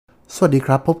สวัสดีค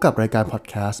รับพบกับรายการพอด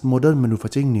แคสต์ Modern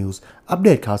Manufacturing News อัปเด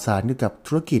ตข่าวสารเกี่ยวกับ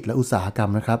ธุรกิจและอุตสาหกรร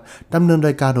มนะครับดำเนินร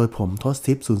ายการโดยผมทศ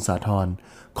ทิพย์สุนสาธร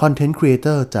Content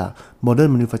Creator จาก Modern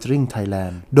Manufacturing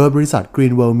Thailand โดยบริษัท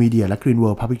Green World Media และ Green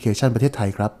World Publication ประเทศไทย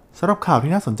ครับสำหรับข่าว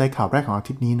ที่น่าสนใจข่าวแรกของอา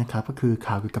ทิตย์นี้นะครับก็คือ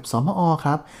ข่าวเกี่ยวกับสมอ.ค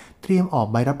รับเตรียมออก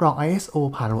ใบรับรอง ISO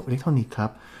ผ่านระบบอิเล็กทรอนิกส์ครั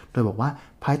บโดยบอกว่า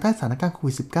ภายใต้สถานการณ์โค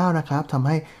วิด -19 นะครับทำใ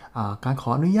ห้การขอ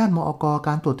อนุญาตมอก.ก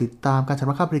ารตรวจติดตามการชำ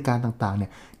ระค่าบริการต่างๆเนี่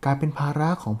ยกลายเป็นภาระ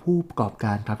ของผู้ประกอบก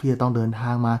ารครับที่จะต้องเดินท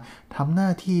างมาทำหน้า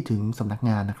ที่ถึงสำนัก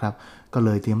งานนะครับก็เล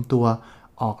ยเตรียมตัว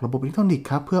ออกระบบอิเล็กทรอนิกส์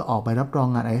ครับเพื่อออกใบรับรอง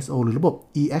งาน ISO หรือระบบ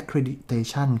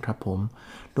e-accreditation ครับผม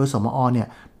โดยสมอ.เนี่ย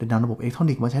ได้นำระบบอิเล็กทรอ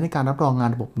นิกส์มาใช้ในการรับรองงาน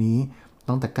ระบบนี้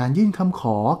ตั้งแต่การยื่นคำข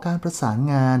อการประสาน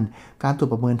งานการตรวจ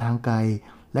ประเมินทางไกล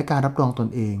และการรับรองตน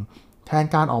เองแทน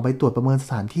การออกใบตรวจประเมินส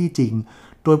ถานที่จริง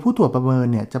โดยผู้ตรวจประเมิน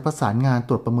เนี่ยจะประสานงานต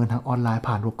รวจประเมินทางออนไลน์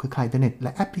ผ่านระบบเครือข่ายอินเทอร์เน็ตแล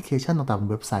ะแอปพลิเคชันต่างๆบ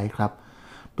นเว็บไซต์ครับ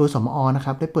โดยสมอ.นะค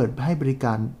รับได้เปิดให้บริก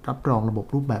ารรับรองระบบ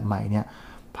รูปแบบใหม่เนี่ย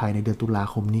ภายในเดือนตุลา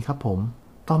คมนี้ครับผม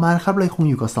ต่อมาครับเลยคง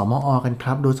อยู่กับสมอ.กันค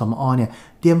รับโดยสมอ.เนี่ย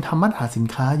เตรียมทำมาตรฐานสิน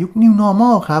ค้ายุค New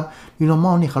Normal ครับ New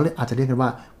Normal เนี่ยเขาอาจจะเรียกกันว่า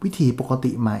วิถีปก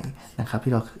ติใหม่นะครับ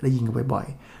ที่เราได้ยินกันบ่อย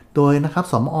ๆโดยนะครับ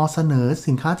สมอ.เสนอ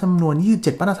สินค้าจำนวน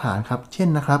27มาตรฐานครับเช่น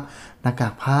นะครับหน้ากา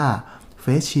กผ้าเฟ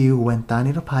สชิลด์แว่นตา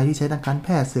นิรภัยที่ใช้ทางการแพ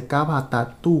ทย์เสื้อกาวผ่าตัด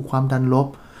ตู้ความดันลบ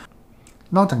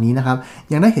นอกจากนี้นะครับ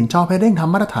ยังได้เห็นชอบให้เร่งท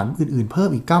ำมาตรฐานอื่นๆเพิ่ม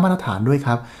อีก9มาตรฐานด้วยค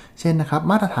รับเช่นนะครับ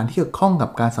มาตรฐานที่เกี่ยวข้องกับ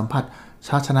การสัมผัส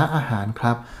ภาชนะอาหารค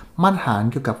รับมาตรฐาน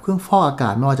เกี่ยวกับเครื่องฟอกอากา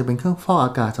ศไม่ว่าจะเป็นเครื่องฟอกอ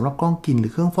ากาศสำหรับกล้องกินหรื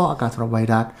อเครื่องฟอกอากาศสำหรับไว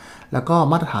รัสแล้วก็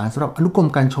มาตรฐานสำหรับอนุกรม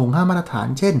การชง5มาตรฐาน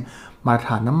เช่นมาตรฐ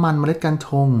านน้ำมันเมล็ดกัญช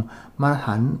งมาตรฐ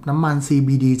านน้ำมัน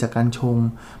CBD จากกัญชง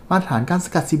มาตรฐานการส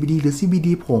กัด CBD หรือ CBD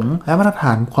ผงและมาตรฐ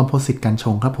านคอมโพสิตกัญช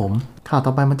งครับผมข่าวต่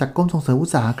อไปมาจากกรมส่งเสริมอุ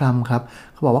ตสาหกรรมครับ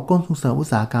เขาบอกว่ากรมส่งเสริมอุต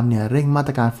สาหกรรมเนี่ยเร่งมาต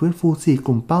รการฟื้นฟู4ก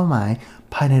ลุ่มเป้าหมาย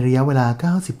ภายในระยะเวล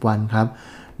า90วันครับ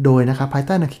โดยนะครับภายใ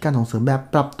ต้แนวคิดการส่งเสริมแบบ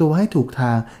ปรับตัวให้ถูกท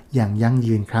างอย่างยั่ง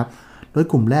ยืนครับโดย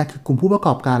กลุ่มแรกคือกลุ่มผู้ประก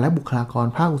อบการและบุคลากร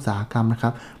ภาคอุตสาหกรรมนะครั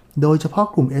บโดยเฉพาะ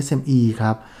กลุ่ม SME ค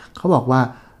รับเขาบอกว่า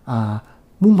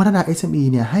มุ่งพัฒนา SME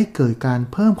เนี่ยให้เกิดการ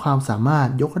เพิ่มความสามารถ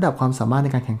ยกระดับความสามารถใน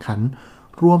การแข่งขัน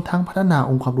รวมทั้งพัฒนา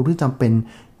องค์ความรู้ที่จำเป็น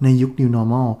ในยุค New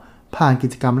Normal ผ่านกิ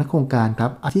จกรรมและโครงการครั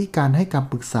บอาทิการให้ค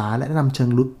ำปรึกษาและแนะนำเชิง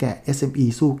ลึกแก่ SME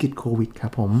สู้กิจโควิดครั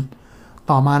บผม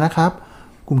ต่อมานะครับ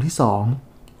กลุ่มที่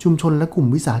2ชุมชนและกลุ่ม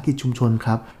วิสาหกิจชุมชนค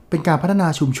รับเป็นการพัฒนา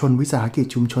ชุมชนวิสาหกิจ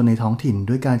ชุมชนในท้องถิ่น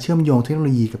ด้วยการเชื่อมโยงเทคโนโล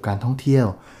ยีกับการท่องเที่ยว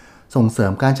ส่งเสริ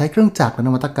มการใช้เครื่องจักรและน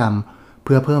วัตกรรมเ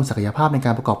พื่อเพิ่มศักยภาพในก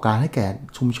ารประกอบการให้แก่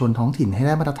ชุมชนท้องถิ่นให้ไ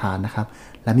ด้มาตรฐานนะครับ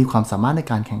และมีความสามารถใน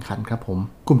การแข่งขันครับผม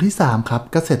กลุ่มที่3ครับ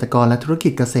เกษตรกรและธุรกิ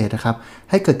จเกษตรนะครับ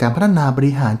ให้เกิดการพัฒนาบ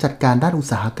ริหารจัดการด้านอุต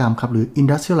สาหกรรมครับหรือ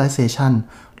industrialization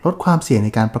ลดความเสี่ยงใน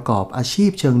การประกอบอาชีพ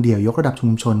เชิงเดี่ยวยกระดับชุ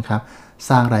มชนครับ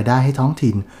สร้างรายได้ให้ท้อง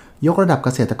ถิ่นยกระดับเก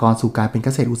ษตรกรสู่การเป็นเก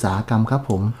ษตรอุตสาหกรรมครับ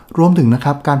ผมรวมถึงนะค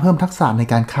รับการเพิ่มทักษะใน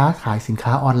การค้าขายสินค้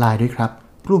าออนไลน์ด้วยครับ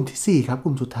กลุ่มที่4ครับก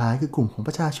ลุ่มสุดท้ายคือกลุ่มของป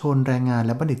ระชาชนแรงงานแ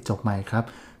ละบัณฑิตจบใหม่ครับ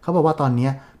เขาบอกว่าตอนนี้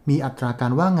มีอัตรากา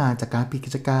รว่างงานจากการปิดกิ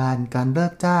จการการเลิ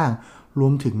กจ้างรว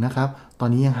มถึงนะครับตอน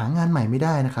นี้ยังหางานใหม่ไม่ไ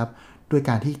ด้นะครับโดย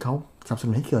การที่เขาสนับส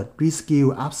นุนให้เกิด reskill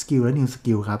upskill และ new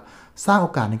skill ครับสร้างโอ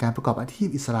กาสในการประกอบอาชีพ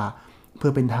อิสระเพื่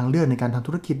อเป็นทางเลือกในการทำ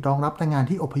ธุรกิจรองรับแรงงาน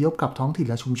ที่อพยพกลับท้องถิ่น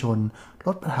และชุมชนล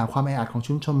ดปัญหาความแออัดของ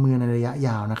ชุมชนเมืองในระยะย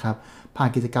าวนะครับผ่าน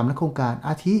กิจกรรมและโครงการอ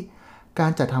าทิกา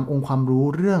รจัดทำองค์ความรู้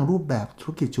เรื่องรูปแบบธุ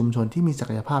รกิจชุมชนที่มีศั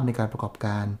กยภาพในการประกอบก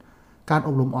ารการอ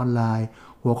บรมออนไลน์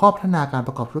หัวข้อพัฒนาการป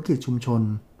ระกอบธุรกิจชุมชน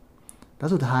และ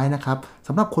สุดท้ายนะครับส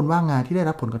ำหรับคนว่างงานที่ได้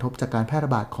รับผลกระทบจากการแพร่ร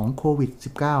ะบาดของโควิด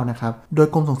 -19 นะครับโดย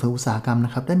กรมส่งเสริมอุตสาหกรรมน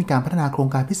ะครับได้มีการพัฒนาโครง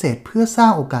การพิเศษเพื่อสร้า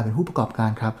งโอกาสเป็นผู้ประกอบการ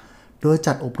ครับโดย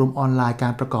จัดอบรมออนไลน์กา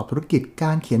รประกอบธุรกิจก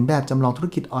ารเขียนแบบจำลองธุร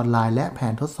กิจออนไลน์และแผ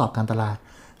นทดสอบการตลาด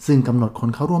ซึ่งกำหนดคน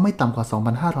เข้าร่วมไม่ต่ำกว่า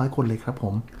 2,500 คนเลยครับผ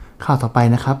มข่าวต่อไป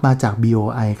นะครับมาจาก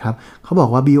BOI ครับเขาบอก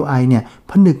ว่า BOI เนี่ย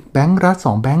ผนึกแบงก์รัฐ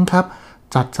2แบงก์ครับ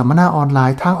จัดสัมมนาออนไล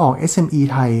น์ทางออก SME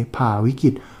ไทยผ่าวิกฤ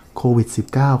ตโควิด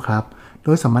 -19 ครับโด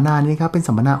ยสัมมนานี้ครับเป็น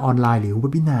สัมมนาออนไลน์หรือเว็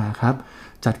บ Webinar ครับ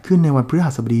จัดขึ้นในวันพฤ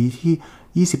หัสบดี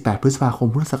ที่28พฤษภาคม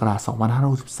พุทธศักราช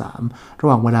2563ระห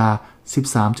ว่างเวลา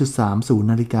 13.30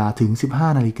 น.ถึง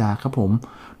 15 น.ครับผม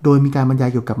โดยมีการบรรยาย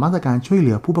เกี่ยวกับมาตรการช่วยเห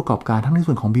ลือผู้ประกอบการทั้งใน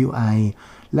ส่วนของ BOI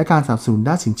และการสนับสนุน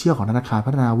ด้านสินเชื่อของธนาคารพั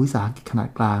ฒนาวิสาหกิจขนาด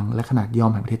กลางและขนาดย่อ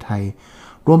มแห่งประเทศไทย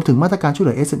รวมถึงมาตรการช่วยเห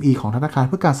ลือ SME ของธนาคาร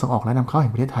เพื่อการส่งออกและนำเข้าแห่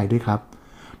งประเทศไทยด้วยครับ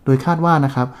โดยคาดว่าน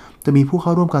ะครับจะมีผู้เข้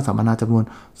าร่วมการสัมมนาจำนวน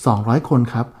200คน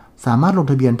ครับสามารถลง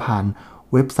ทะเบียนผ่าน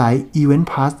เว็บไซต์ Event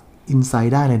Pass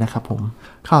Insight ได้เลยนะครับผม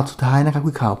ข่าวสุดท้ายนะครับ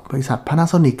คือข่าวบริษัท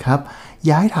Panasonic ครับ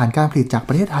ย้ายฐานการผลิตจากป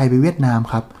ระเทศไทยไปเวียดนาม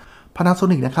ครับ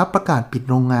Panasonic นะครับประกาศปิด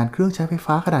โรงงานเครื่องใช้ไฟ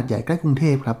ฟ้าขนาดใหญ่ใกล้กรุงเท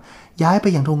พครับย้ายไป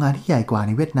ยังโรงงานที่ใหญ่กว่าใ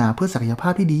นเวียดนามเพื่อศักยภา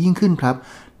พที่ดียิ่งขึ้นครับ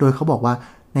โดยเขาบอกว่า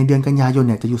ในเดือนกันยายน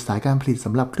เนี่ยจะหยุดสายการผลิตส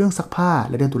ำหรับเครื่องซักผ้า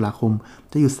และเดือนตุลาคม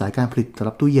จะหยุดสายการผลิตสำห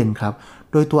รับตู้เย็นครับ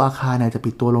โดยตัวอาคารเนี่ยจะ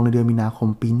ปิดตัวลงในเดือนมีนาคม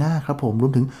ปีหน้าครับผมรว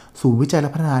มถึงศูนย์วิจัยและ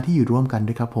พัฒนาที่อยู่ร่วมกัน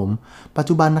ด้วยครับผมปัจ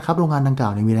จุบันนะครับโรงงานดังกล่า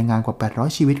วมีแรงงานกว่า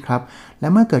800ชีวิตครับและ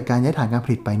เมื่อเกิดการย้ายฐานการผ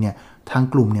ลิตไปเนี่ยทาง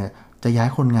กลุ่มเนี่ยจะย้าย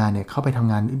คนงานเนี่ยเข้าไปท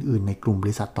ำงานอื่นๆในกลุ่มบ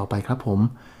ริษัทต่อไปครับผม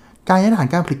การย้ายฐาน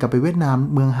การผลิตกลับไปเวียดนาม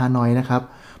เมืองฮานอยนะครับ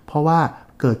เพราะว่า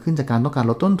เกิดขึ้นจากการต้องการ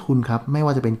ลดต้นทุนครับไม่ว่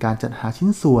าจะเป็นการจัดหาชิ้น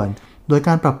ส่วนโดยก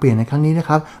ารปรับเปลี่ยนในครั้งนี้นะค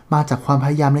รับมาจากความพ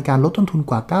ยายามในการลดต้นทุน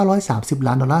กว่า930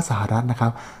ล้านดอลลาร์สหรัฐนะครั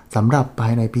บสำหรับภา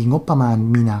ยในปีงบประมาณ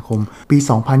มีนาคมปี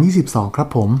2022ครับ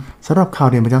ผมสำหรับข่าว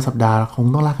เด่นประจำสัปดาห์คง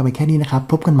ต้องลากันไปแค่นี้นะครับ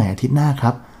พบกันใหม่อาทิตย์หน้าค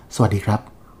รับสวัสดีครับ